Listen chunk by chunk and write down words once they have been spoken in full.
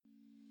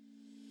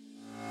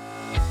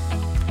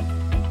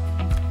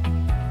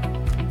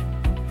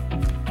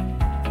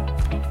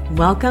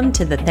Welcome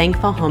to the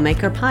Thankful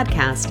Homemaker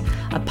Podcast,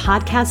 a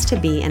podcast to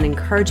be an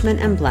encouragement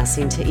and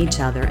blessing to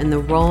each other in the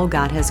role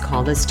God has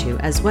called us to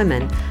as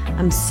women.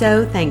 I'm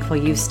so thankful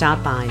you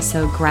stopped by,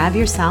 so grab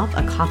yourself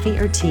a coffee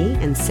or tea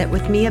and sit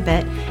with me a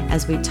bit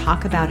as we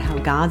talk about how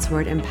God's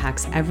Word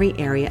impacts every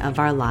area of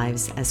our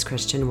lives as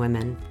Christian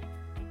women.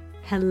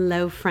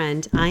 Hello,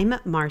 friend. I'm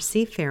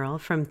Marcy Farrell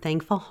from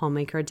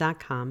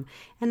ThankfulHomemaker.com,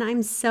 and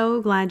I'm so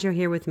glad you're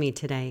here with me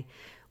today.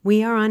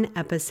 We are on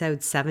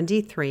episode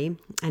 73,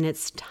 and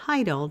it's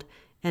titled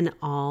An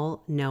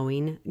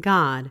All-Knowing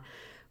God.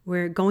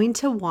 We're going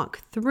to walk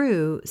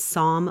through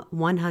Psalm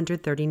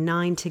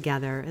 139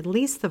 together, at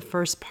least the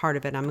first part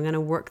of it. I'm going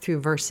to work through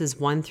verses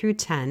 1 through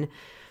 10,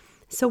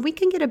 so we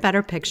can get a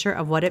better picture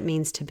of what it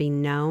means to be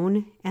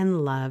known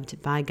and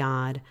loved by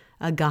God,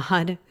 a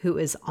God who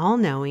is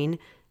all-knowing,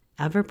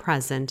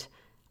 ever-present,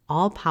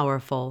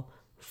 all-powerful,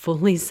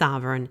 fully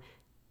sovereign,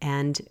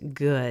 and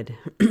good.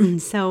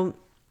 So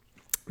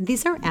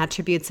these are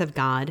attributes of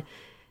God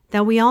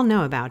that we all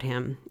know about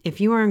Him. If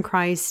you are in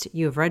Christ,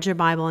 you have read your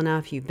Bible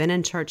enough, you've been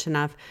in church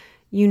enough,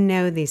 you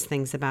know these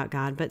things about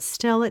God. But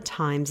still at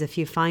times, if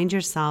you find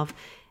yourself,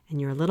 and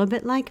you're a little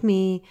bit like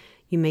me,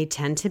 you may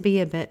tend to be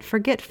a bit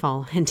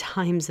forgetful in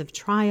times of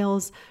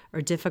trials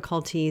or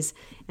difficulties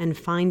and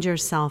find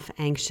yourself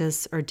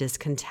anxious or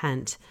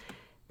discontent.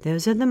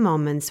 Those are the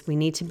moments we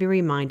need to be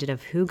reminded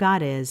of who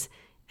God is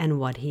and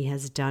what He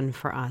has done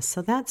for us.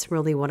 So that's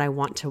really what I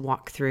want to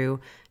walk through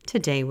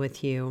today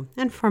with you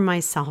and for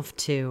myself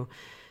too.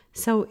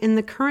 So in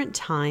the current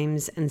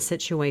times and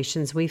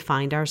situations we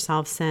find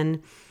ourselves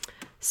in,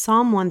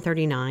 Psalm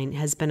 139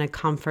 has been a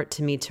comfort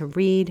to me to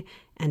read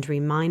and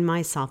remind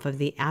myself of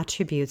the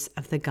attributes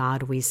of the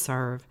God we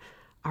serve.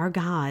 Our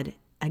God,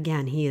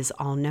 again, He is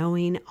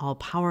all-knowing,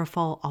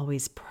 all-powerful,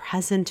 always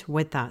present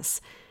with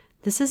us.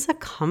 This is a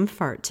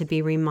comfort to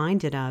be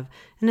reminded of,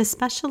 and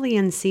especially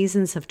in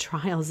seasons of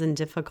trials and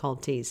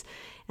difficulties.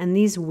 And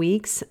these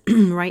weeks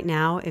right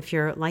now, if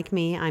you're like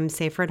me, I'm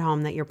safer at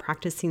home, that you're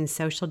practicing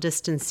social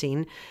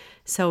distancing,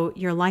 so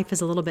your life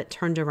is a little bit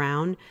turned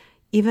around.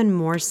 Even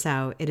more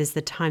so, it is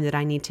the time that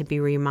I need to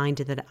be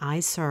reminded that I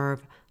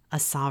serve a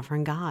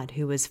sovereign God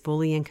who is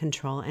fully in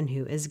control and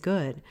who is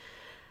good.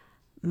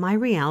 My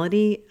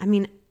reality,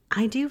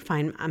 I do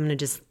find, I'm going to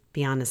just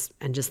be honest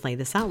and just lay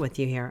this out with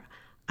you here.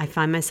 I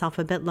find myself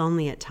a bit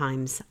lonely at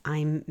times.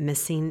 I'm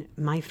missing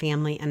my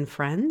family and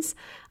friends.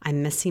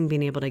 I'm missing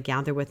being able to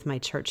gather with my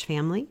church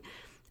family.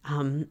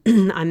 I'm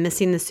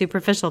missing the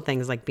superficial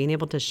things like being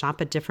able to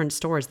shop at different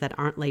stores that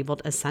aren't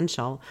labeled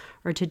essential,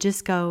 or to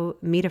just go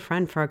meet a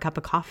friend for a cup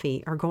of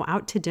coffee or go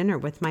out to dinner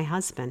with my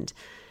husband.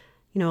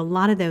 A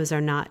lot of those are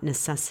not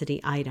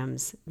necessity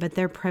items, but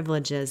they're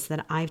privileges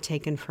that I've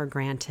taken for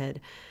granted.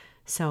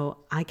 So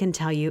I can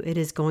tell you it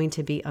is going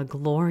to be a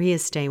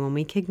glorious day when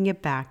we can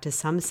get back to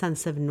some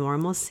sense of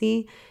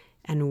normalcy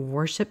and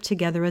worship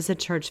together as a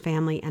church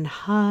family and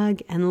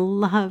hug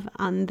and love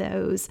on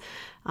those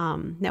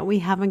that we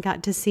haven't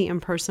got to see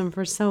in person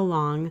for so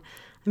long.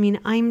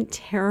 I'm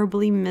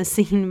terribly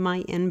missing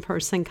my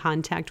in-person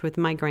contact with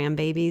my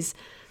grandbabies.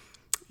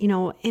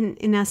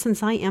 In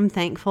essence, I am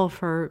thankful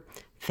for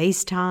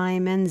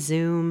FaceTime and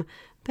Zoom,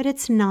 but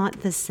it's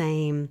not the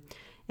same.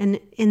 And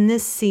in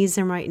this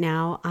season right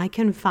now, I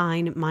can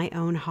find my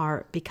own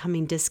heart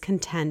becoming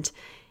discontent,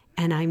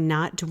 and I'm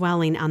not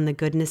dwelling on the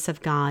goodness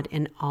of God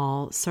in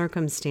all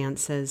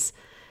circumstances.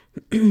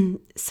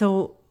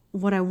 So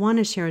what I want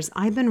to share is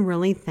I've been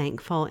really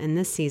thankful in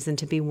this season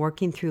to be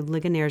working through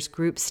Ligonaire's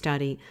group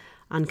study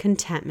on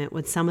contentment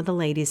with some of the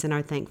ladies in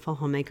our Thankful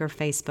Homemaker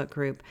Facebook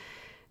group.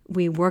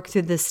 We work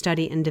through this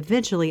study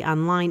individually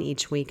online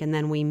each week, and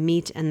then we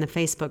meet in the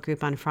Facebook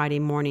group on Friday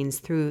mornings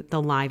through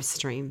the live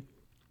stream.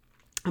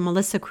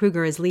 Melissa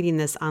Kruger is leading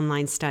this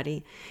online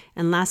study,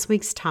 and last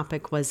week's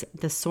topic was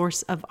the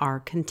source of our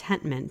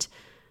contentment.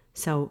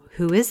 So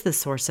who is the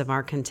source of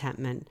our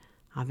contentment?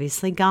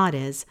 Obviously God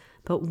is,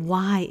 but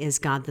why is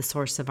God the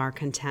source of our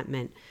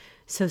contentment?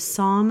 So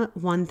Psalm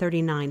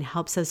 139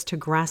 helps us to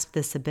grasp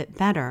this a bit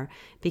better,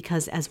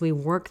 because as we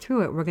work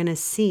through it, we're going to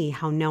see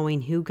how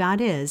knowing who God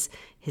is,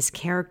 His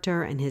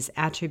character and His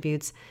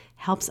attributes,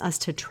 helps us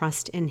to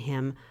trust in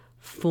Him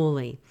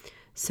fully.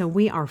 So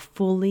we are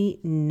fully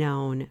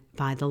known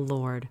by the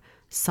Lord.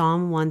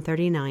 Psalm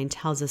 139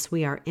 tells us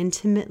we are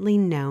intimately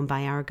known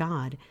by our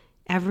God,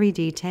 every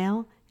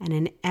detail and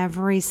in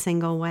every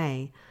single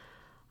way.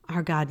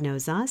 Our God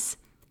knows us.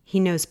 He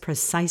knows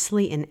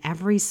precisely in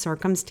every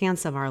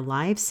circumstance of our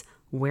lives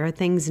where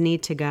things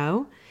need to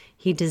go.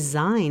 He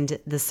designed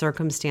the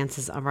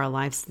circumstances of our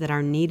lives that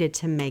are needed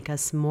to make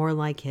us more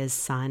like His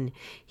Son.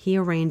 He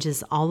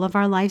arranges all of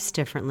our lives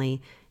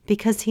differently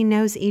because He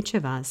knows each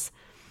of us.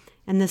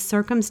 And the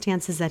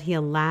circumstances that He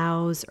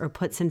allows or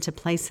puts into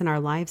place in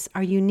our lives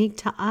are unique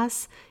to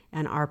us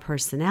and our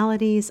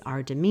personalities,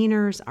 our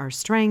demeanors, our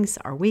strengths,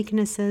 our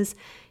weaknesses.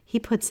 He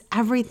puts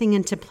everything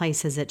into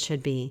place as it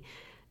should be.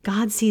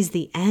 God sees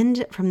the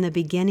end from the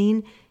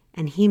beginning,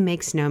 and He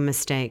makes no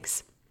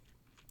mistakes.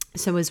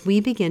 So as we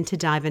begin to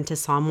dive into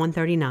Psalm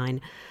 139,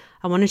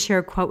 I want to share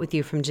a quote with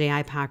you from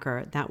J.I.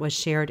 Packer that was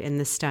shared in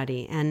the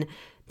study. And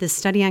the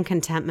study on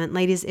contentment,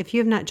 ladies, if you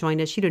have not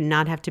joined us, you do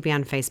not have to be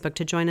on Facebook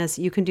to join us.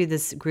 You can do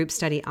this group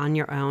study on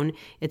your own.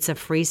 It's a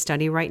free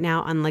study right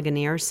now on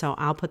Ligonier, so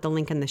I'll put the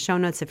link in the show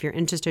notes. If you're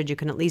interested, you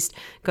can at least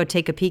go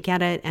take a peek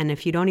at it. And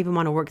if you don't even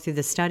want to work through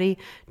the study,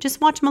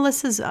 just watch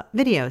Melissa's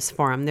videos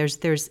for them.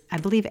 There's I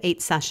believe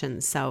 8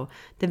 sessions, so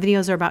the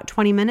videos are about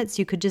 20 minutes.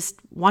 You could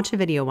just watch a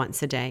video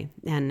once a day,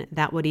 and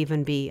that would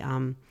even be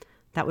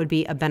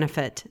a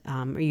benefit,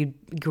 or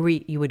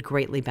you would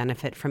greatly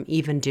benefit from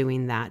even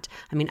doing that.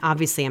 I mean,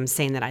 obviously, I'm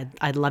saying that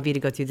I'd love you to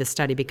go through the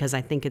study because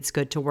I think it's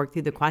good to work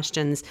through the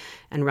questions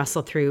and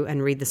wrestle through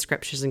and read the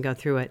scriptures and go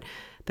through it.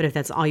 But if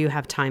that's all you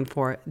have time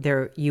for,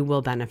 you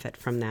will benefit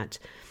from that.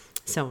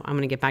 So I'm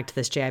going to get back to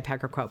this J.I.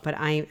 Packer quote,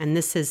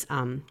 this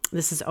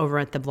is over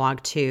at the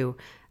blog too,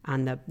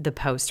 on the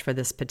post for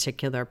this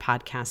particular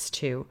podcast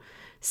too.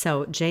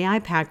 So J.I.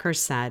 Packer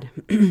said,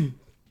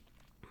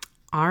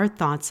 "Our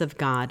thoughts of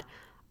God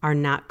are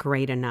not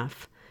great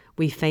enough.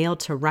 We fail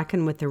to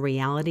reckon with the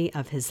reality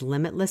of his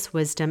limitless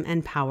wisdom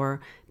and power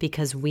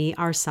because we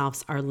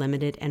ourselves are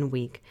limited and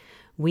weak.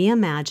 We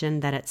imagine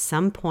that at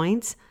some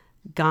points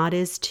God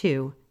is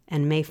too,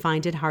 and may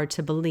find it hard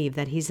to believe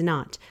that he's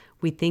not.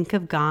 We think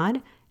of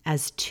God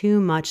as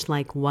too much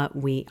like what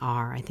we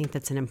are." I think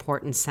that's an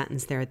important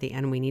sentence there at the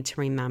end we need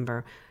to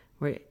remember.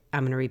 I'm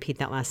going to repeat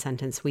that last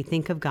sentence. We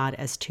think of God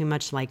as too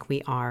much like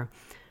we are.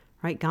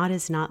 Right? God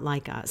is not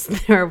like us.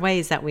 There are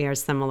ways that we are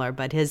similar,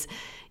 but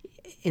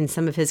in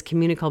some of his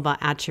communicable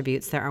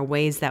attributes, there are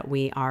ways that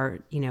we are,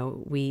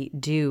 we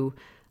do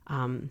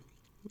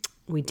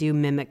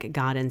mimic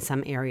God in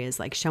some areas,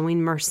 like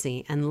showing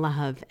mercy and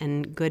love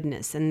and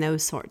goodness and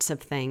those sorts of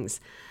things.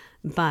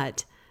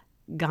 But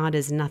God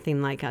is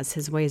nothing like us.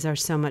 His ways are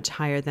so much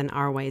higher than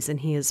our ways,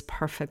 and he is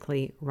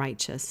perfectly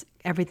righteous.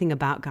 Everything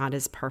about God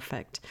is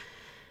perfect.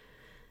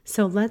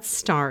 So let's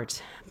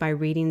start by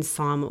reading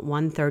Psalm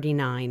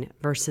 139,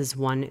 verses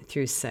 1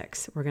 through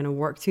 6. We're going to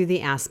work through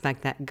the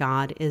aspect that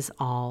God is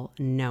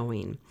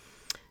all-knowing.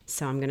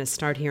 So I'm going to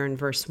start here in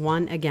verse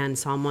 1, again,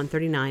 Psalm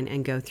 139,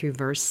 and go through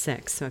verse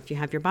 6. So if you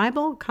have your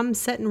Bible, come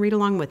sit and read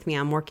along with me.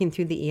 I'm working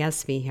through the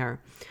ESV here.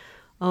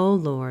 "O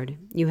Lord,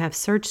 you have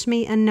searched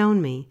me and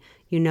known me.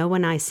 You know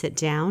when I sit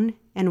down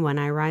and when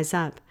I rise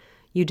up.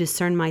 You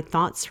discern my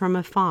thoughts from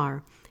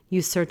afar.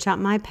 You search out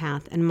my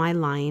path and my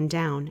lying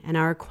down, and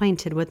are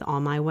acquainted with all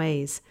my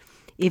ways.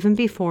 Even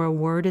before a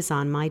word is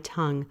on my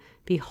tongue,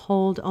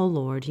 behold, O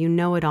Lord, you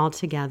know it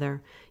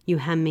altogether. You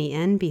hem me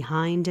in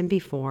behind and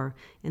before,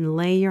 and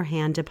lay your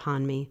hand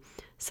upon me.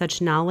 Such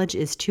knowledge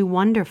is too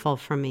wonderful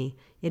for me.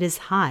 It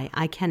is high,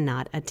 I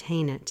cannot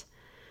attain it."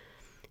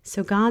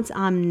 So God's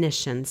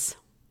omniscience,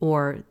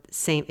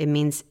 it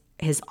means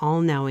his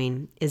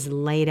all-knowing, is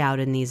laid out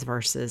in these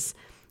verses.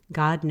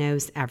 God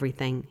knows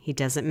everything. He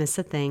doesn't miss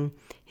a thing.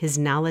 His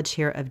knowledge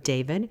here of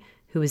David,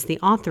 who is the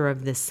author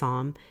of this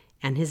psalm,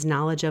 and his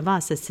knowledge of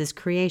us as his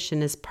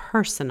creation is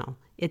personal.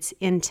 It's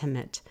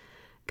intimate.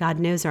 God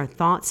knows our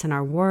thoughts and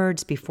our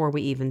words before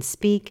we even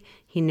speak.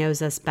 He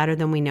knows us better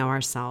than we know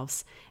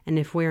ourselves. And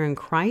if we're in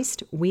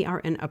Christ, we are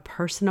in a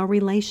personal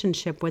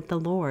relationship with the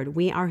Lord.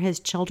 We are his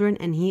children,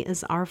 and he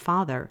is our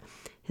Father.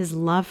 His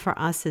love for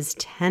us is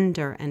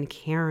tender and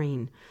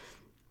caring.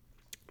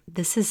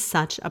 This is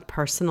such a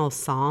personal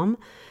psalm.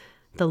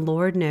 The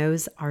Lord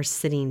knows our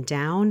sitting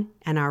down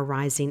and our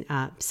rising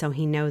up. So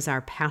he knows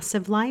our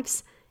passive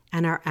lives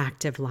and our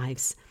active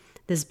lives.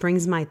 This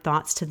brings my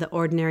thoughts to the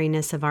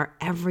ordinariness of our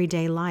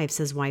everyday lives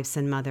as wives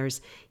and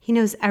mothers. He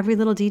knows every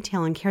little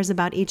detail and cares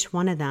about each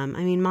one of them.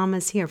 I mean,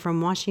 Mama's here,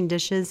 from washing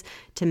dishes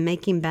to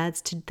making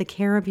beds to the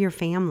care of your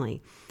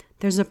family.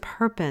 There's a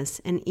purpose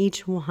in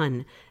each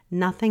one.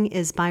 Nothing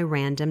is by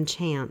random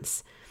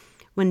chance.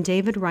 When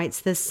David writes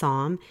this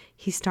psalm,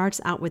 he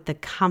starts out with the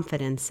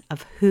confidence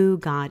of who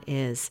God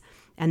is.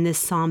 And this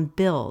psalm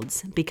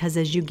builds, because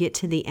as you get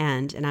to the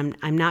end, and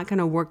I'm not going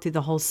to work through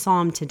the whole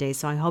psalm today,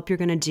 so I hope you're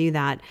going to do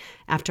that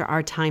after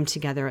our time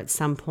together at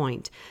some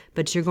point.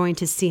 But you're going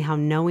to see how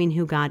knowing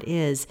who God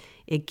is,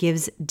 it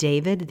gives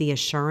David the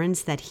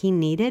assurance that he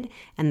needed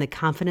and the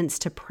confidence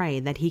to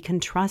pray that he can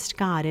trust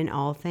God in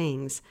all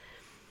things.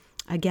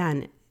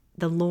 Again,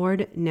 the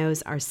Lord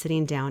knows our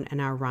sitting down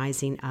and our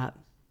rising up.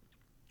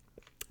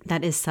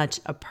 That is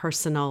such a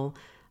personal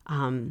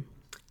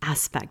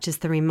aspect, just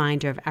the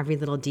reminder of every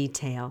little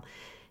detail.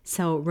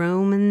 So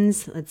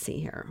Romans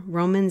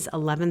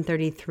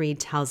 11:33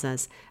 tells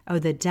us, "Oh,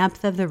 the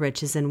depth of the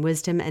riches and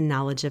wisdom and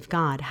knowledge of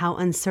God, how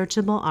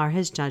unsearchable are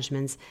his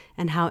judgments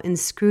and how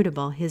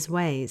inscrutable his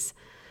ways."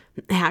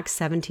 Acts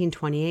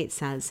 17:28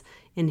 says,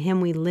 "In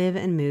him we live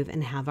and move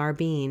and have our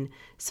being."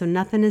 So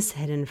nothing is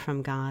hidden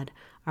from God.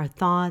 Our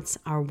thoughts,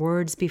 our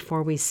words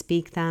before we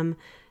speak them,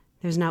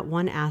 there's not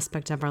one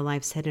aspect of our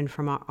lives hidden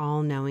from our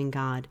all-knowing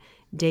God.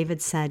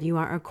 David said, "You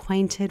are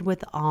acquainted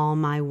with all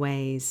my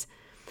ways."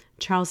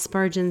 Charles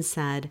Spurgeon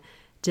said,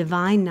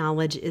 "Divine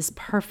knowledge is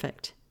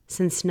perfect,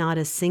 since not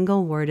a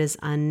single word is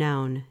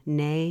unknown,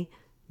 nay,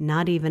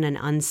 not even an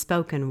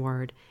unspoken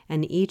word,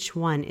 and each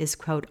one is,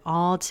 quote,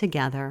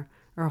 altogether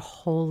or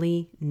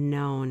wholly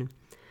known.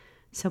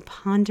 So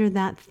ponder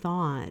that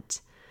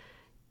thought.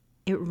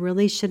 It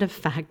really should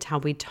affect how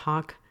we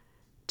talk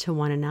to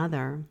one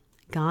another.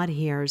 God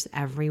hears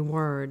every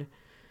word.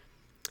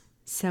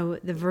 So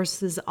the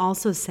verses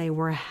also say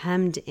we're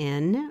hemmed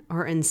in,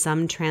 or in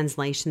some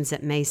translations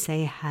it may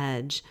say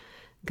hedge.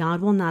 God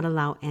will not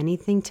allow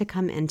anything to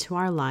come into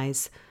our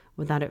lives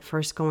without it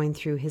first going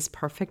through his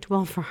perfect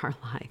will for our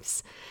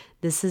lives.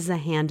 This is a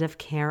hand of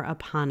care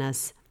upon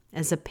us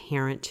as a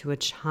parent to a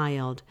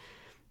child.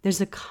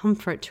 There's a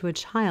comfort to a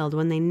child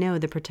when they know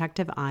the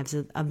protective eyes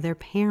of their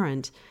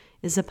parent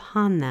is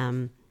upon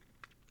them.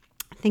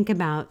 Think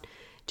about,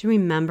 to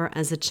remember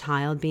as a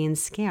child being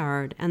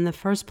scared, and the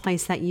first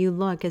place that you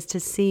look is to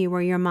see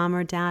where your mom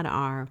or dad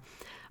are.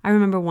 I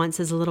remember once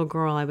as a little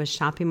girl, I was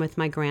shopping with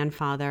my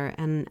grandfather,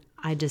 and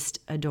I just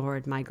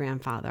adored my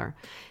grandfather.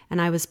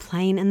 And I was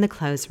playing in the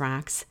clothes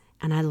racks,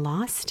 and I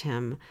lost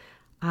him.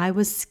 I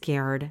was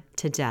scared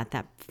to death.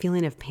 That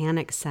feeling of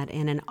panic set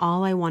in, and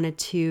all I wanted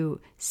to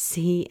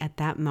see at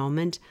that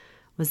moment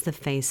was the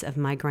face of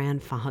my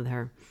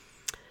grandfather.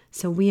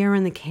 So we are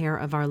in the care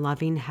of our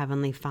loving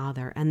Heavenly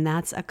Father, and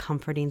that's a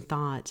comforting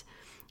thought.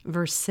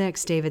 Verse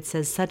 6, David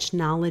says, "Such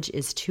knowledge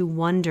is too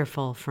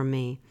wonderful for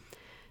me."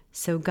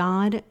 So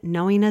God,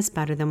 knowing us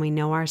better than we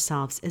know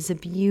ourselves, is a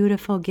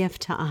beautiful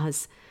gift to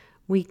us.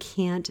 We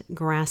can't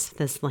grasp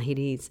this,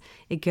 ladies.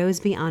 It goes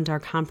beyond our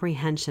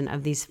comprehension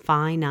of these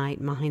finite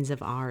minds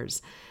of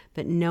ours.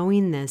 But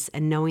knowing this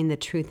and knowing the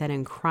truth that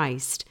in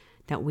Christ,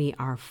 that we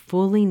are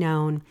fully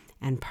known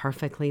and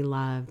perfectly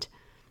loved.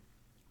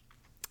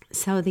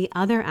 So the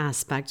other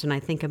aspect, when I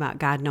think about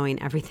God knowing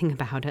everything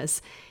about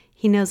us,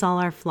 he knows all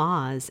our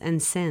flaws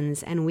and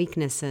sins and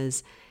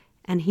weaknesses,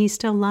 and he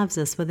still loves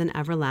us with an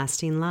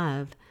everlasting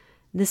love.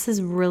 This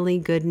is really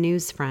good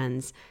news,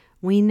 friends.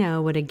 We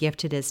know what a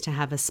gift it is to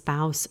have a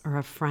spouse or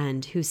a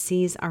friend who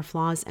sees our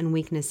flaws and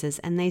weaknesses,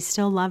 and they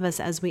still love us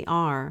as we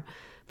are.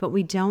 But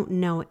we don't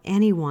know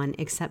anyone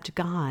except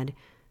God,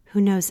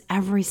 who knows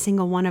every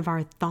single one of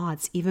our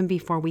thoughts even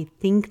before we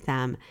think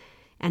them,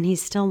 and he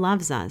still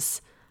loves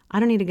us. I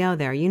don't need to go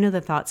there. You know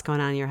the thoughts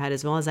going on in your head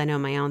as well as I know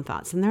my own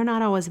thoughts. And they're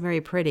not always very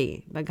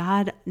pretty, but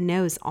God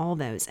knows all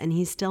those, and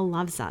he still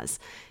loves us.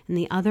 And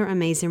the other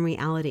amazing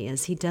reality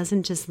is he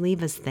doesn't just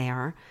leave us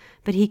there,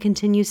 but he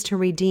continues to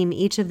redeem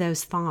each of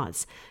those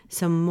thoughts.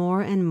 So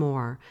more and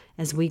more,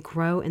 as we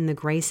grow in the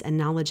grace and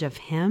knowledge of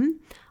him,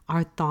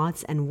 our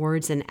thoughts and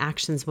words and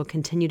actions will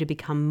continue to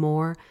become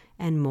more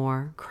and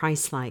more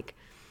Christ-like.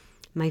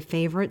 My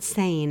favorite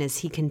saying is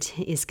he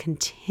is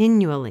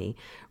continually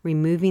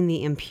removing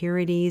the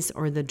impurities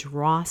or the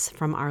dross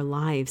from our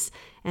lives,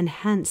 and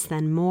hence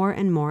then more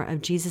and more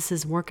of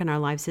Jesus' work in our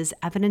lives is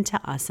evident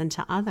to us and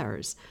to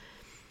others.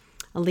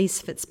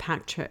 Elyse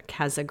Fitzpatrick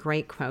has a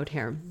great quote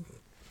here.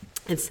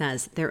 It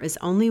says, "There is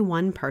only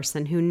one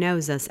person who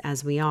knows us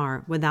as we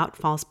are, without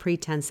false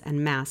pretense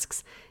and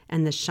masks,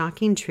 and the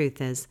shocking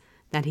truth is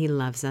that he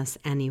loves us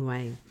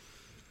anyway."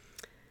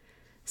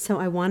 So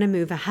I want to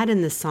move ahead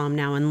in this psalm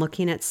now and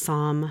looking at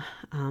Psalm,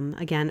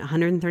 again,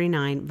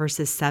 139,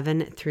 verses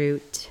 7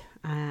 through,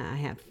 I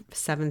have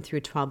 7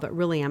 through 12, but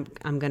really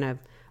I'm going to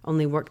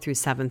only work through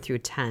 7 through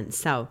 10.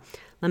 So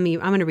I'm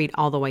going to read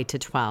all the way to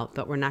 12,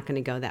 but we're not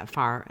going to go that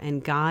far.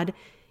 And God,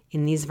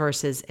 in these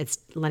verses, it's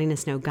letting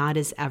us know God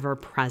is ever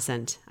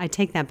present. I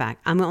take that back.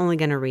 I'm only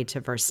going to read to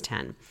verse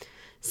 10.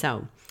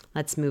 So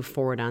let's move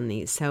forward on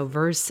these. So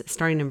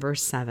starting in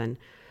verse 7,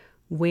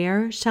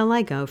 "Where shall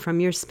I go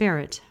from your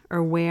spirit?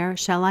 Or where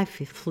shall I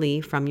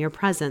flee from your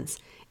presence?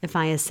 If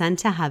I ascend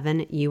to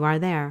heaven, you are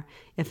there.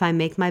 If I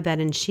make my bed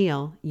in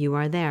Sheol, you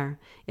are there.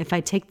 If I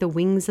take the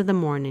wings of the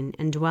morning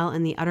and dwell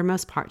in the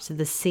uttermost parts of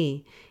the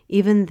sea,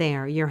 even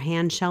there your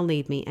hand shall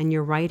lead me, and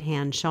your right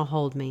hand shall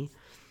hold me."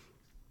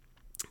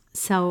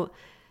 So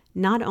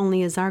not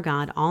only is our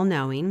God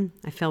all-knowing,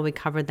 I feel we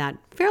covered that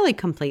fairly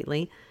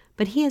completely,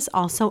 but he is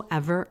also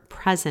ever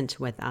present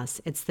with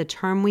us. It's the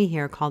term we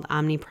hear called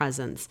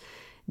omnipresence.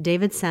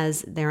 David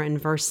says there in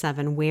verse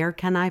 7, "Where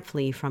can I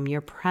flee from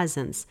your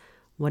presence?"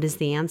 What is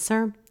the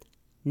answer?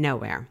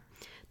 Nowhere.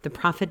 The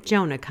prophet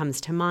Jonah comes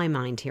to my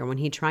mind here when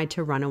he tried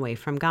to run away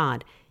from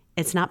God.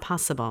 It's not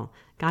possible.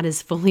 God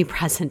is fully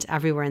present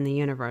everywhere in the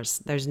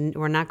universe.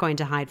 We're not going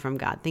to hide from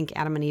God. Think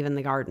Adam and Eve in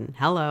the garden.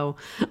 Hello.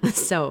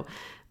 So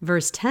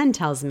verse 10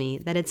 tells me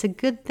that it's a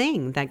good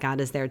thing that God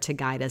is there to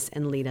guide us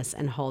and lead us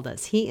and hold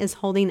us. He is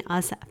holding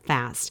us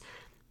fast.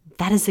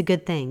 That is a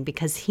good thing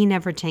because he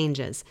never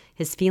changes.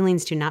 His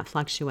feelings do not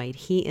fluctuate.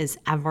 He is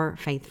ever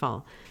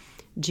faithful.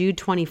 Jude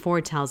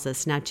 24 tells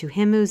us, "Now to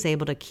him who is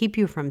able to keep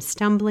you from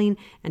stumbling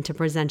and to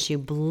present you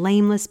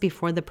blameless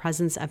before the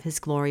presence of his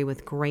glory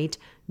with great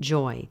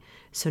joy."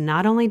 So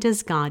not only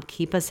does God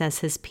keep us as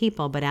his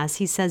people, but as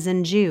he says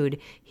in Jude,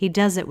 he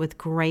does it with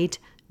great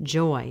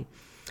joy.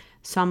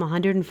 Psalm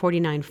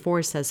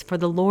 149:4 says, "For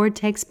the Lord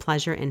takes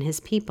pleasure in his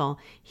people.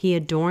 He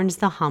adorns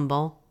the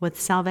humble with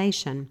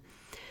salvation."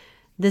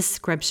 This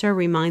scripture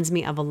reminds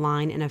me of a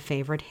line in a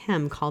favorite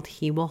hymn called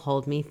 "He Will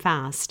Hold Me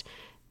Fast."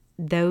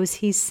 Those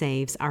he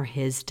saves are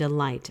his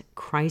delight.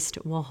 Christ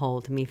will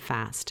hold me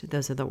fast.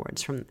 Those are the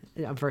words from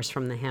a verse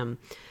from the hymn.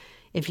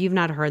 If you've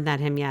not heard that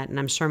hymn yet, and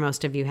I'm sure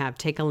most of you have,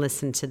 take a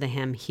listen to the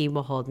hymn, He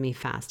Will Hold Me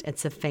Fast.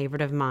 It's a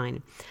favorite of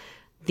mine.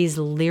 These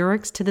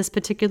lyrics to this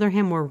particular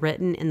hymn were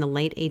written in the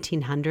late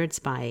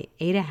 1800s by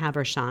Ada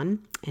Habershon,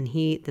 and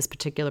this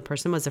particular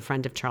person was a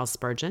friend of Charles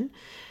Spurgeon.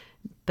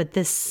 But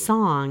this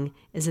song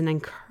is an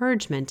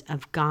encouragement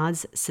of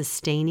God's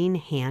sustaining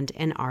hand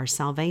in our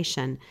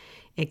salvation.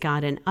 It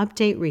got an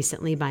update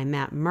recently by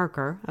Matt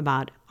Merker,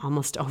 about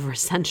almost over a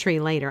century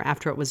later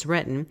after it was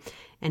written,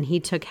 and he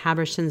took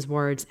Habershon's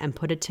words and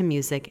put it to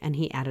music, and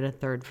he added a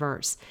third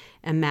verse.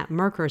 And Matt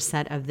Merker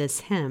said of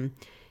this hymn,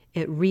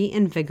 it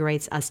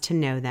reinvigorates us to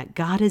know that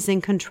God is in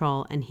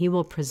control and he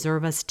will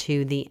preserve us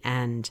to the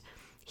end.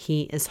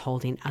 He is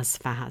holding us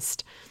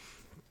fast.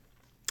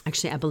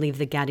 Actually, I believe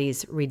the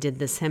Gettys redid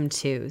this hymn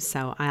too,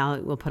 so I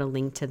will put a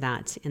link to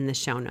that in the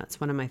show notes,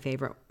 one of my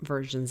favorite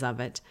versions of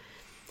it.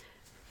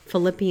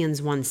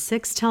 Philippians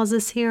 1:6 tells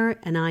us here,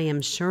 and I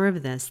am sure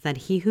of this, that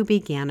he who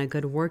began a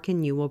good work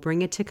in you will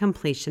bring it to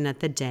completion at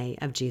the day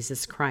of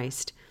Jesus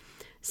Christ.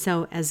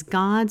 So as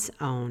God's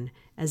own,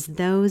 as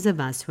those of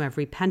us who have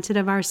repented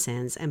of our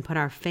sins and put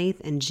our faith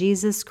in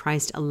Jesus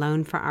Christ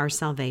alone for our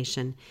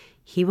salvation,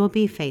 he will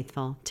be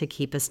faithful to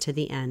keep us to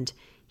the end.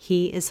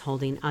 He is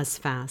holding us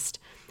fast.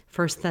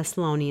 1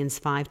 Thessalonians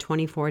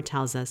 5:24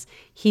 tells us,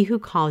 he who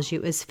calls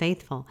you is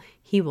faithful.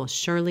 He will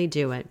surely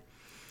do it.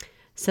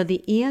 So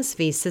the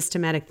ESV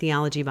Systematic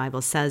Theology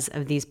Bible says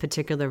of these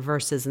particular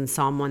verses in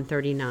Psalm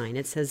 139,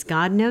 it says,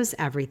 God knows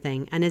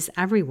everything and is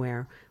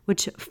everywhere,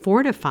 which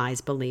fortifies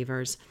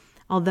believers.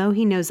 Although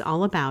he knows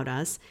all about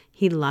us,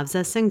 he loves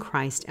us in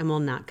Christ and will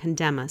not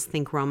condemn us.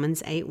 Think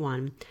Romans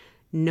 8:1.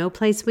 No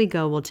place we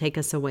go will take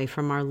us away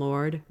from our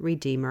Lord,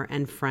 Redeemer,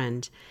 and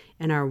friend.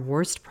 In our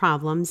worst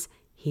problems,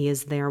 he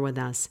is there with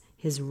us,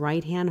 his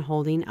right hand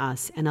holding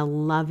us in a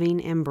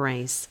loving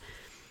embrace.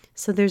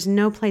 So there's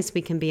no place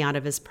we can be out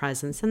of his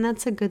presence, and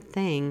that's a good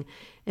thing.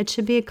 It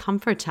should be a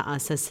comfort to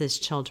us as his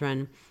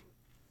children.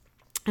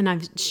 And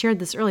I've shared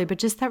this earlier, but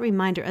just that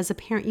reminder, as a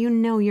parent, you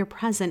know you're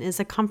present is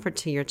a comfort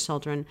to your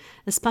children,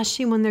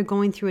 especially when they're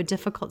going through a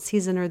difficult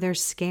season or they're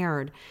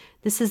scared.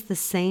 This is the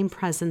same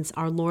presence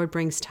our Lord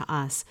brings to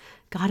us.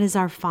 God is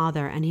our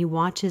Father, and he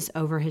watches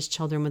over his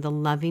children with a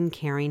loving,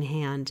 caring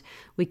hand.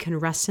 We can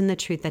rest in the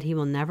truth that he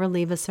will never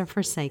leave us or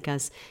forsake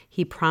us.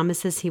 He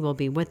promises he will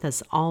be with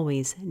us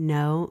always,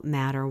 no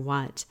matter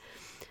what.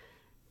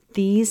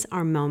 These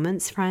are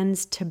moments,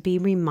 friends, to be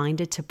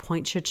reminded to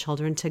point your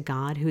children to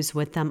God who's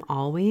with them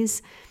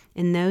always.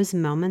 In those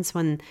moments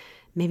when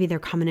maybe they're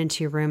coming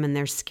into your room and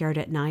they're scared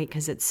at night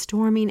because it's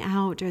storming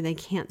out or they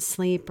can't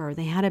sleep or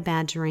they had a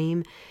bad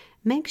dream,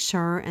 make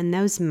sure in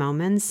those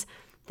moments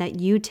that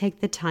you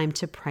take the time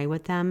to pray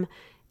with them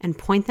and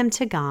point them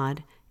to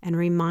God and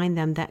remind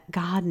them that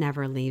God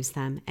never leaves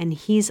them and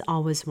he's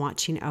always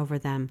watching over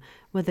them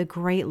with a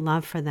great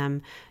love for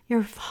them.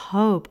 Your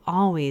hope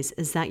always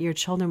is that your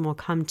children will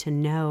come to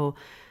know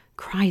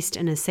Christ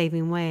in a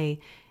saving way,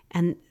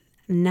 and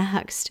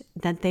next,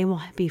 that they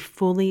will be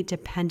fully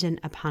dependent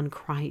upon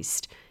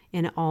Christ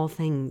in all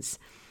things.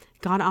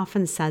 God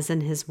often says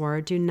in his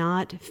word, do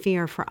not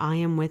fear, for I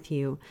am with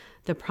you.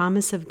 The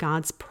promise of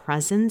God's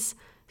presence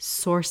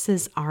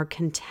sources our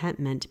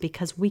contentment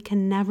because we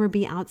can never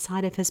be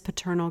outside of his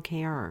paternal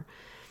care.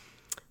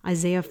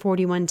 Isaiah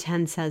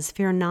 41:10 says,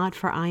 fear not,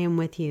 for I am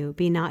with you.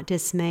 Be not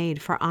dismayed,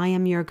 for I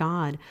am your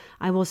God.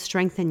 I will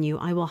strengthen you.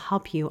 I will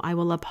help you. I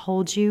will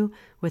uphold you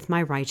with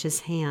my righteous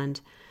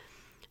hand.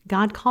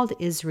 God called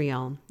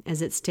Israel,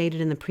 as it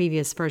stated in the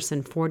previous verse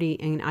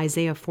in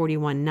Isaiah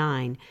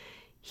 41:9,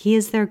 he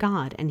is their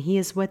God, and he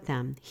is with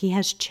them. He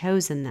has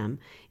chosen them.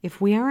 If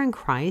we are in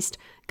Christ,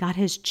 God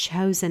has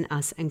chosen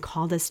us and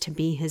called us to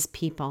be his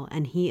people,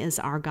 and he is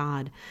our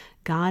God.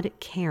 God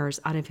cares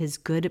out of his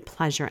good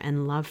pleasure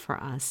and love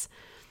for us.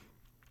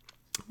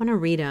 I want to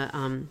read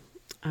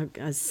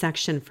a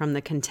section from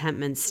the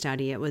contentment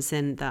study. It was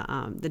in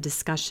the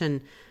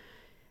discussion,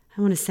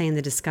 I want to say in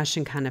the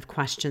discussion kind of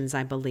questions,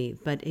 I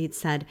believe, but it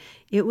said,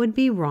 it would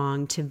be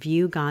wrong to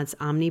view God's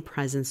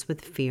omnipresence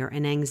with fear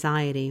and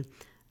anxiety.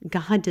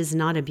 God does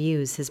not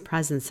abuse his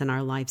presence in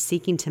our life,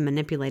 seeking to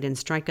manipulate and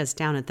strike us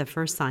down at the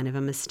first sign of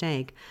a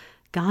mistake.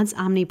 God's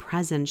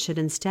omnipresence should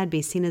instead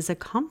be seen as a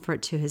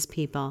comfort to his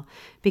people,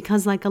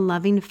 because like a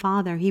loving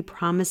father, he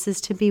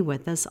promises to be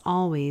with us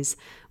always.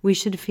 We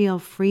should feel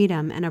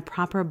freedom and a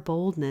proper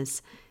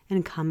boldness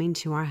in coming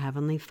to our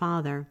Heavenly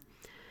Father.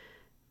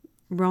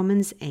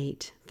 Romans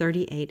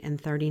 8:38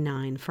 and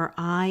 39, for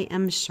I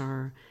am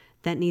sure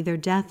that neither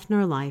death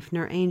nor life,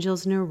 nor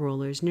angels nor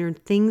rulers, nor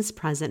things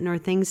present, nor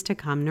things to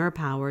come, nor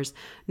powers,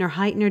 nor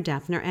height nor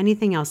depth, nor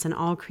anything else in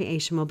all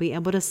creation will be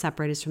able to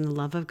separate us from the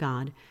love of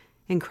God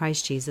in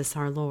Christ Jesus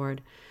our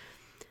Lord.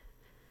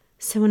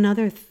 So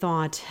another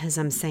thought, as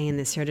I'm saying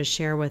this here, to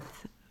share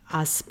with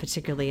us,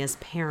 particularly as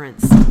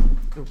parents,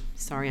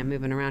 I'm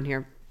moving around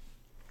here,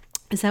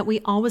 is that we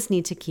always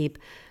need to keep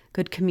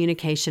good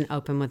communication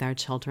open with our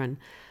children.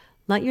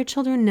 Let your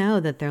children know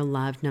that they're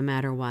loved no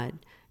matter what.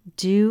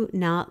 Do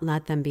not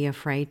let them be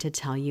afraid to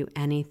tell you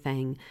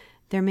anything.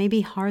 There may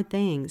be hard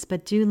things,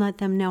 but do let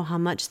them know how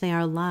much they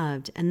are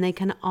loved, and they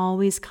can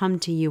always come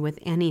to you with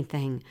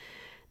anything.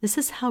 This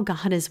is how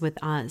God is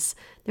with us.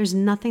 There's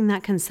nothing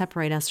that can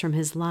separate us from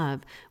His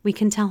love. We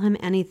can tell Him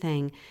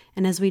anything,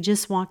 and as we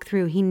just walk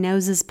through, He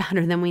knows us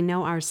better than we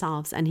know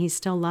ourselves, and He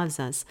still loves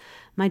us.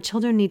 My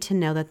children need to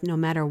know that no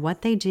matter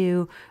what they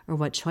do or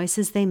what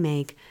choices they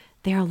make,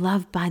 they are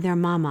loved by their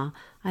mama.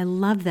 I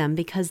love them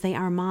because they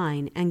are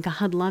mine, and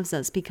God loves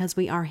us because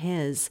we are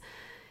His.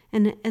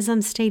 And as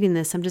I'm stating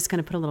this, I'm just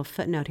going to put a little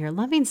footnote here.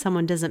 Loving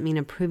someone doesn't mean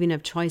approving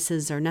of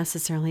choices or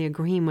necessarily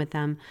agreeing with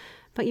them,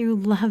 but you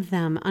love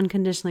them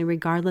unconditionally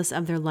regardless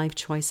of their life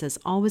choices,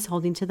 always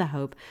holding to the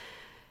hope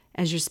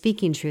as you're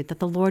speaking truth that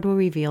the Lord will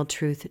reveal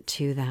truth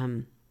to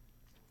them.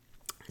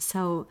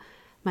 So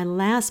my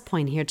last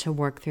point here to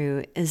work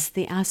through is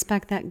the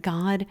aspect that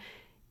God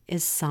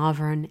is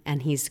sovereign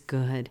and He's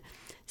good.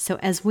 So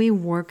as we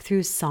work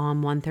through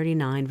Psalm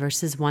 139,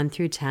 verses 1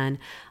 through 10,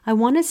 I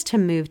want us to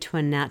move to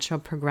a natural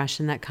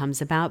progression that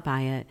comes about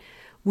by it.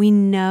 We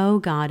know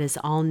God is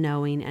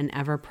all-knowing and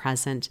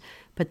ever-present,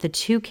 but the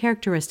two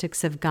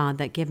characteristics of God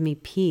that give me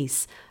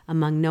peace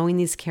among knowing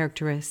these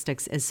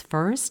characteristics is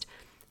first,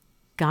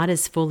 God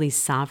is fully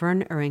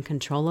sovereign or in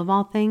control of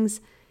all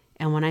things.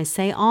 And when I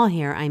say all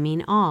here, I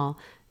mean all.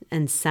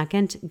 And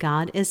second,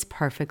 God is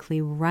perfectly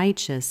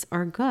righteous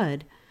or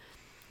good.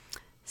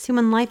 See,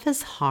 when life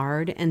is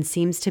hard and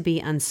seems to be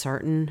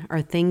uncertain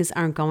or things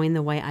aren't going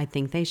the way I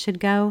think they should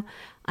go,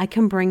 I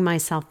can bring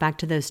myself back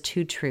to those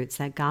two truths,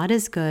 that God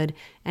is good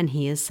and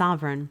He is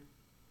sovereign.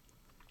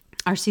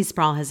 R.C.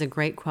 Sproul has a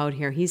great quote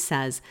here. He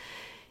says,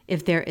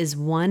 "If there is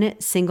one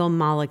single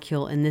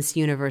molecule in this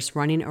universe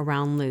running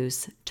around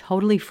loose,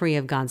 totally free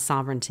of God's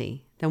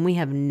sovereignty, then we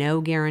have no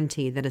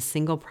guarantee that a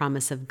single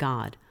promise of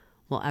God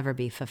will ever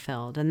be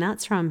fulfilled." And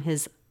that's from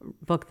his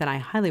book that I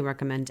highly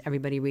recommend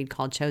everybody read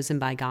called Chosen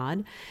by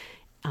God.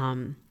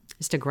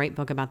 Just a great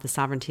book about the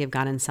sovereignty of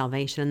God and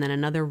salvation. And then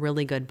another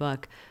really good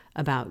book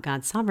about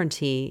God's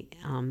sovereignty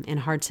in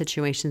hard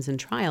situations and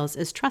trials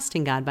is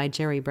Trusting God by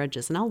Jerry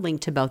Bridges. And I'll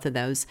link to both of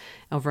those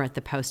over at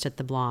the post at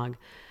the blog.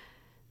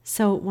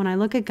 So when I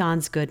look at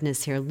God's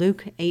goodness here,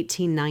 Luke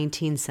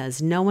 18:19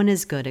 says, "No one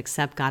is good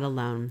except God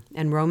alone."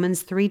 And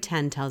Romans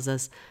 3:10 tells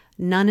us,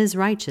 "None is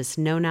righteous,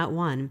 no, not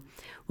one."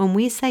 When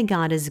we say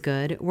God is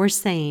good, we're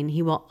saying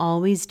He will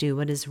always do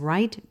what is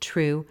right,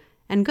 true,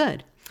 and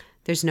good.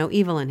 There's no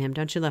evil in Him.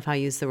 Don't you love how I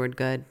use the word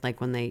good, like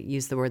when they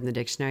use the word in the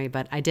dictionary?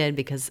 But I did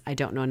because I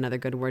don't know another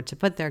good word to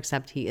put there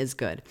except He is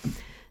good.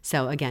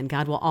 So again,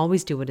 God will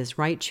always do what is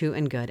right, true,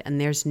 and good, and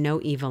there's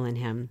no evil in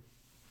Him.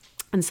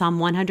 And Psalm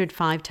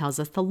 105 tells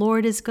us, "The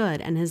Lord is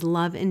good, and His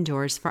love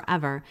endures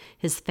forever.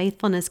 His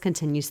faithfulness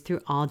continues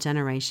through all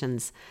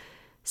generations."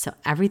 So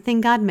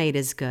everything God made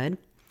is good,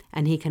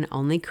 and He can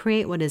only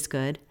create what is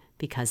good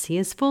because He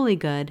is fully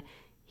good.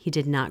 He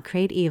did not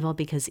create evil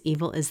because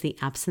evil is the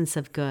absence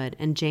of good.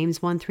 And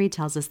James 1:3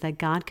 tells us that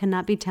God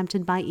cannot be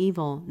tempted by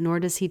evil, nor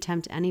does He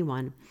tempt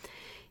anyone.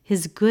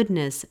 His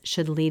goodness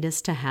should lead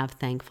us to have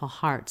thankful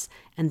hearts,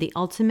 and the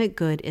ultimate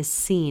good is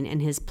seen in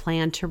His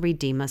plan to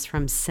redeem us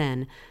from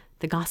sin.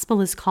 The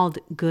gospel is called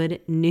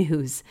good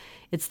news.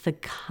 It's the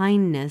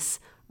kindness,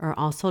 or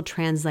also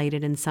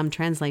translated in some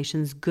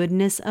translations,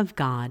 goodness of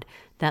God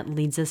that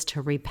leads us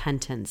to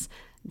repentance.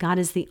 God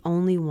is the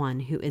only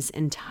one who is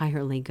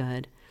entirely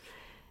good.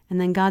 And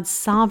then God's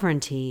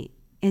sovereignty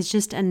is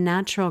just a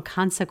natural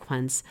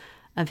consequence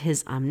of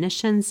His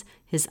omniscience,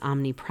 His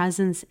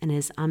omnipresence, and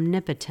His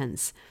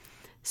omnipotence.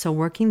 So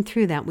working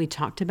through that, we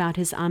talked about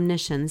His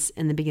omniscience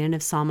in the beginning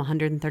of Psalm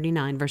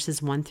 139,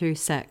 verses 1 through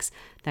 6,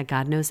 that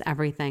God knows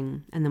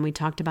everything. And then we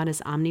talked about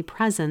His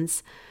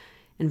omnipresence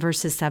in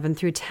verses 7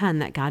 through 10,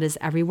 that God is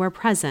everywhere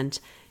present,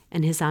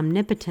 and His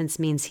omnipotence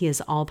means He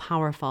is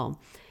all-powerful.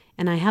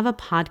 And I have a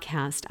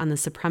podcast on the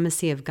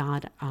supremacy of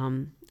God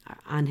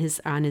on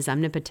his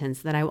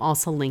omnipotence that I will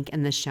also link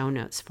in the show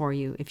notes for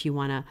you if you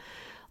want to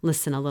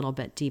listen a little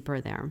bit deeper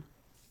there.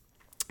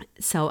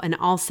 So, and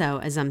also,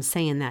 as I'm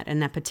saying that, in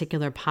that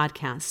particular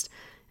podcast,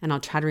 and I'll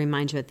try to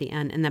remind you at the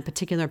end, in that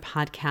particular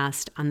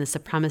podcast on the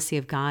supremacy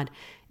of God,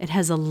 it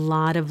has a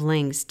lot of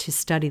links to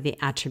study the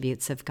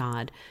attributes of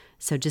God.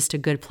 So just a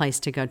good place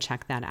to go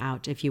check that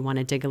out if you want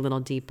to dig a little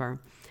deeper.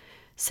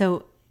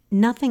 So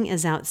nothing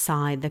is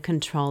outside the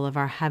control of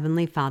our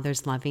Heavenly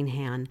Father's loving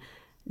hand,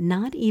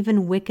 not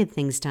even wicked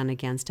things done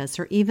against us,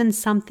 or even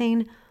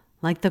something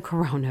like the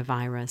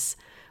coronavirus.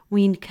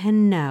 We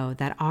can know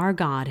that our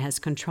God has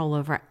control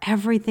over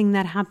everything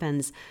that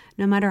happens,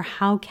 no matter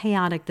how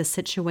chaotic the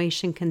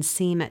situation can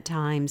seem at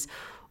times,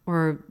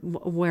 or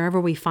wherever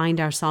we find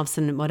ourselves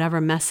in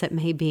whatever mess it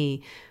may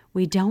be.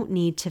 We don't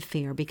need to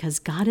fear because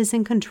God is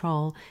in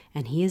control,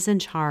 and He is in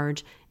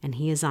charge, and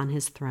He is on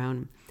His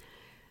throne.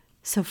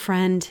 So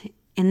friend,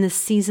 in this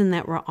season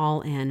that we're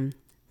all in,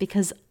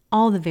 because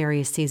all the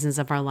various seasons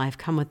of our life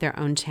come with their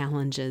own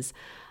challenges,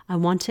 I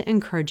want to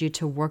encourage you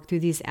to work through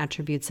these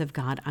attributes of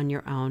God on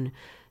your own.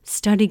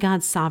 Study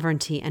God's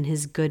sovereignty and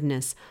His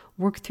goodness.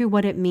 Work through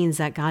what it means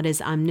that God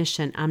is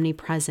omniscient,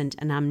 omnipresent,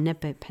 and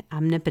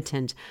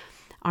omnipotent.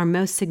 Our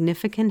most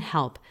significant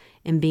help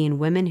in being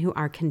women who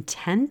are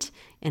content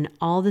in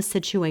all the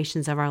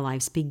situations of our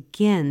lives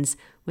begins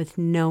with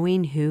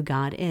knowing who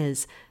God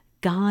is.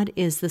 God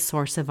is the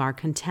source of our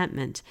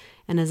contentment.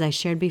 And as I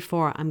shared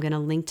before, I'm going to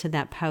link to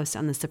that post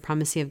on the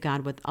supremacy of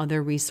God with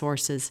other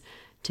resources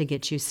to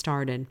get you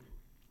started.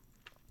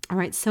 All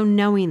right, so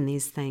knowing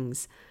these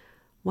things,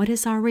 what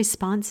is our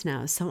response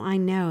now? So I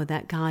know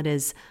that God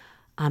is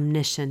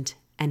omniscient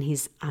and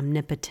He's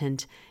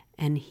omnipotent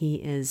and He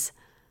is,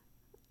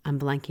 I'm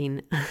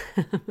blanking.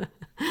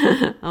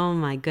 Oh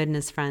my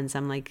goodness, friends.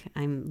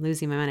 I'm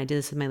losing my mind. I did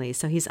this with my ladies.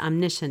 So He's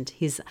omniscient,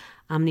 He's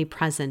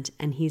omnipresent,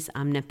 and He's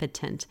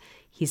omnipotent.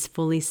 He's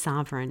fully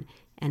sovereign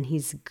and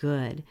He's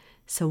good.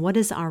 So what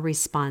is our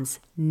response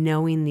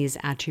knowing these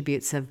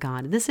attributes of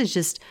God? This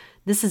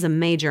is a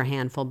major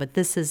handful, but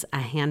this is a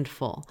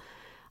handful.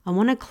 I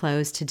want to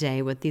close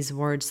today with these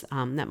words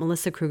that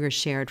Melissa Kruger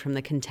shared from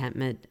the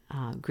Contentment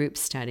group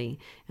study.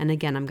 And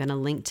again, I'm going to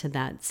link to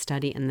that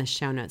study in the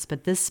show notes.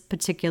 But this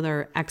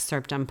particular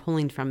excerpt I'm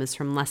pulling from is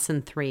from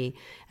Lesson 3,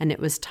 and it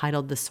was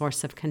titled The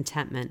Source of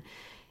Contentment.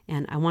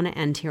 And I want to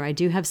end here. I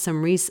do have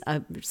some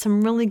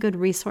really good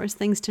resource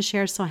things to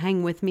share, so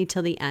hang with me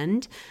till the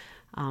end.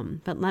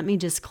 But let me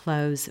just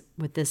close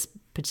with this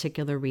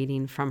particular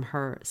reading from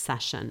her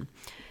session.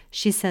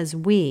 She says,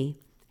 "We,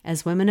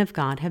 as women of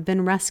God, have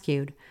been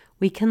rescued.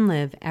 We can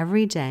live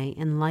every day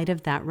in light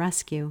of that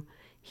rescue.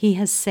 He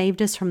has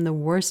saved us from the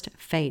worst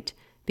fate,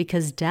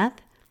 because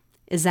death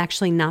is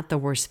actually not the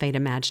worst fate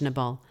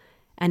imaginable.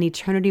 An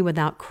eternity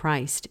without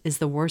Christ is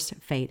the worst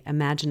fate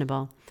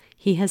imaginable.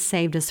 He has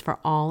saved us for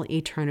all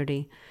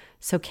eternity.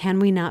 So can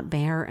we not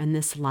bear in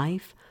this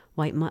life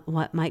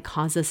what might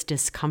cause us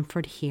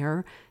discomfort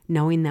here,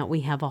 knowing that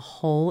we have a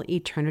whole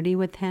eternity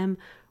with Him,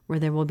 where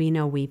there will be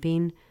no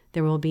weeping,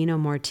 there will be no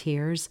more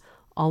tears,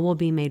 all will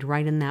be made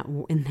right in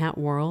that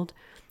world?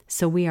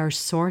 So we are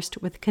sourced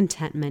with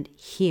contentment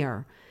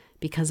here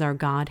because our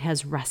God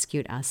has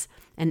rescued us.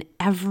 And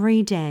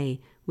every day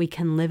we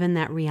can live in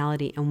that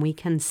reality and we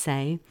can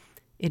say,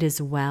 it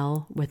is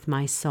well with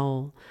my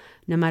soul.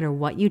 No matter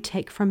what you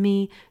take from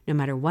me, no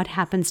matter what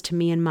happens to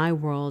me in my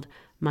world,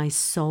 my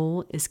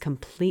soul is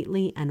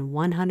completely and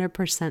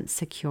 100%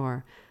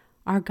 secure.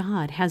 Our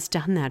God has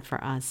done that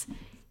for us.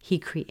 He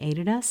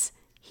created us.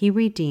 He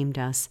redeemed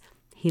us.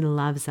 He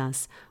loves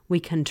us. We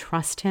can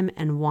trust Him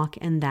and walk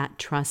in that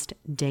trust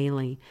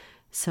daily.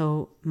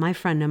 So, my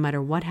friend, no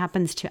matter what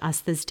happens to us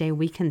this day,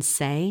 we can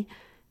say,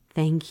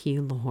 thank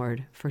you,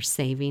 Lord, for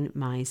saving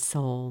my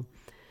soul.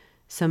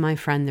 So, my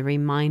friend, the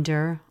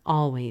reminder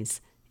always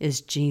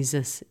is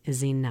Jesus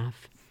is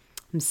enough.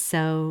 I'm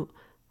so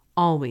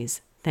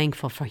always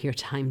thankful for your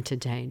time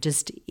today.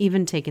 Just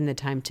even taking the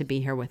time to be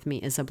here with me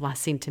is a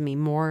blessing to me,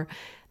 more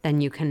than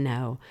you can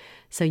know.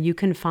 So you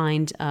can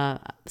find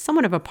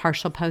somewhat of a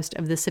partial post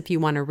of this if you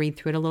want to read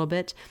through it a little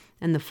bit,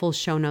 and the full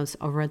show notes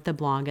over at the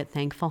blog at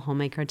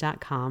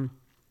thankfulhomemaker.com.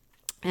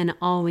 And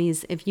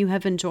always, if you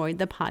have enjoyed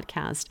the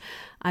podcast,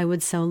 I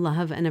would so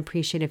love and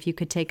appreciate if you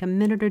could take a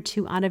minute or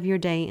two out of your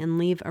day and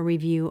leave a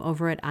review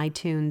over at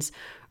iTunes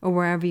or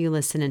wherever you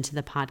listen into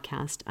the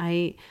podcast.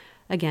 I,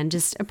 again,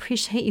 just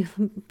appreciate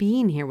you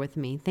being here with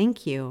me.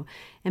 Thank you.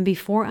 And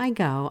before I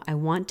go, I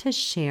want to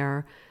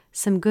share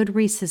some good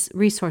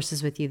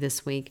resources with you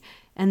this week,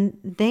 and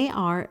they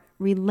are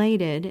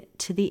related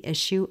to the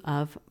issue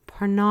of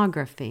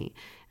pornography.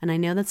 And I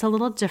know that's a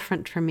little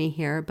different for me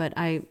here, but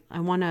I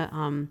want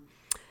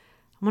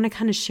to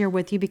kind of share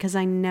with you because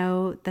I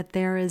know that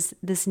there is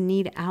this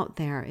need out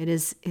there. It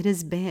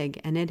is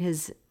big, and it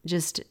has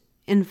just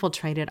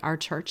infiltrated our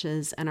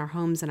churches and our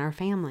homes and our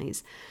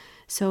families.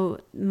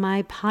 So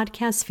my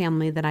podcast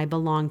family that I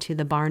belong to,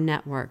 the Bar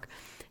Network,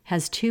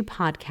 has 2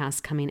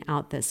 podcasts coming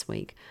out this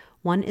week.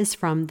 One is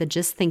from the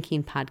Just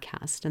Thinking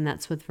podcast, and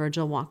that's with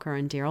Virgil Walker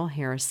and Daryl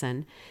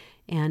Harrison.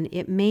 And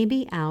it may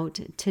be out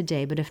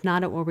today, but if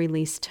not, it will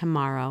release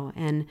tomorrow.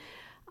 And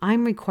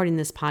I'm recording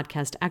this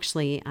podcast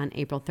actually on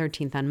April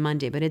 13th on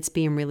Monday, but it's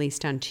being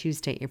released on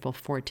Tuesday, April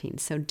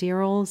 14th. So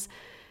Daryl's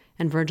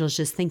and Virgil's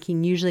Just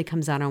Thinking usually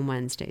comes out on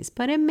Wednesdays,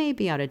 but it may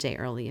be out a day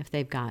early if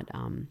they've got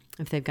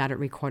it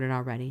recorded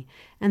already.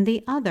 And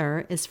the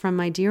other is from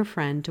my dear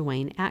friend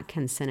Dwayne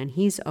Atkinson, and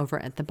he's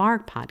over at the Bar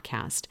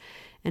podcast.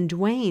 And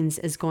Dwayne's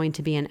is going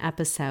to be an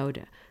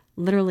episode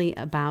literally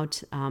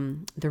about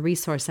the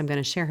resource I'm going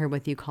to share here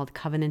with you called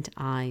Covenant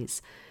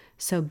Eyes.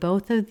 So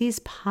both of these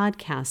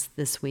podcasts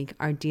this week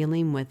are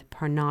dealing with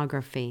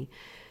pornography.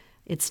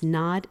 It's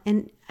not,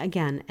 an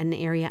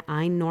area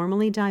I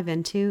normally dive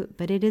into,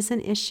 but it is an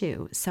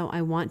issue. So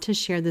I want to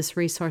share this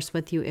resource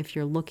with you if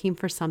you're looking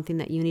for something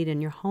that you need in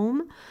your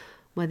home,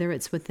 whether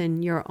it's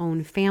within your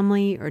own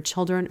family or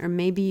children, or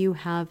maybe you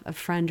have a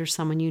friend or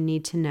someone you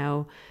need to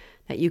know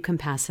that you can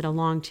pass it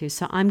along to.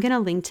 So I'm going to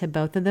link to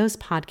both of those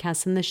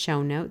podcasts in the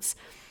show notes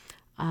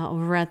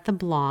over at the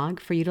blog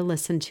for you to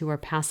listen to or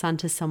pass on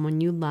to someone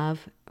you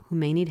love who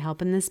may need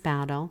help in this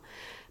battle.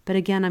 But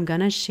again, I'm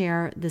going to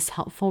share this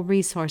helpful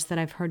resource that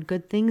I've heard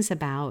good things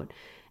about.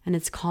 and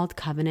it's called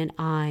Covenant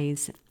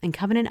Eyes. And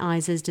Covenant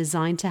Eyes is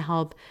designed to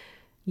help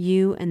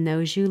you and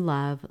those you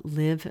love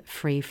live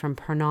free from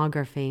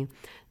pornography.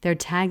 Their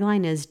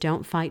tagline is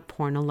 "Don't fight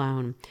porn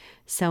alone."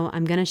 So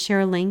I'm going to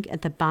share a link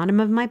at the bottom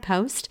of my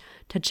post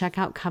to check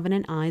out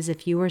Covenant Eyes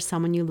if you or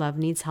someone you love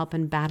needs help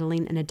in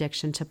battling an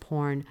addiction to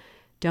porn.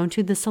 Don't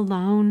do this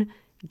alone.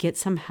 Get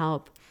some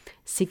help.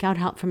 Seek out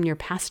help from your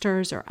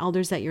pastors or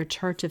elders at your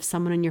church if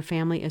someone in your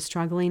family is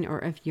struggling or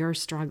if you're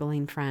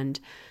struggling, friend.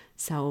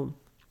 So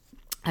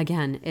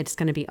again, it's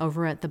going to be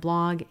over at the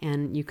blog,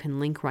 and you can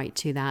link right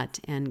to that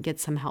and get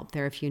some help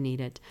there if you need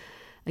it.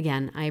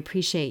 Again, I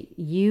appreciate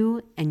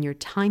you and your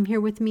time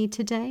here with me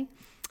today,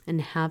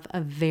 and have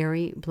a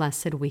very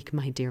blessed week,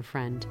 my dear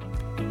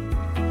friend.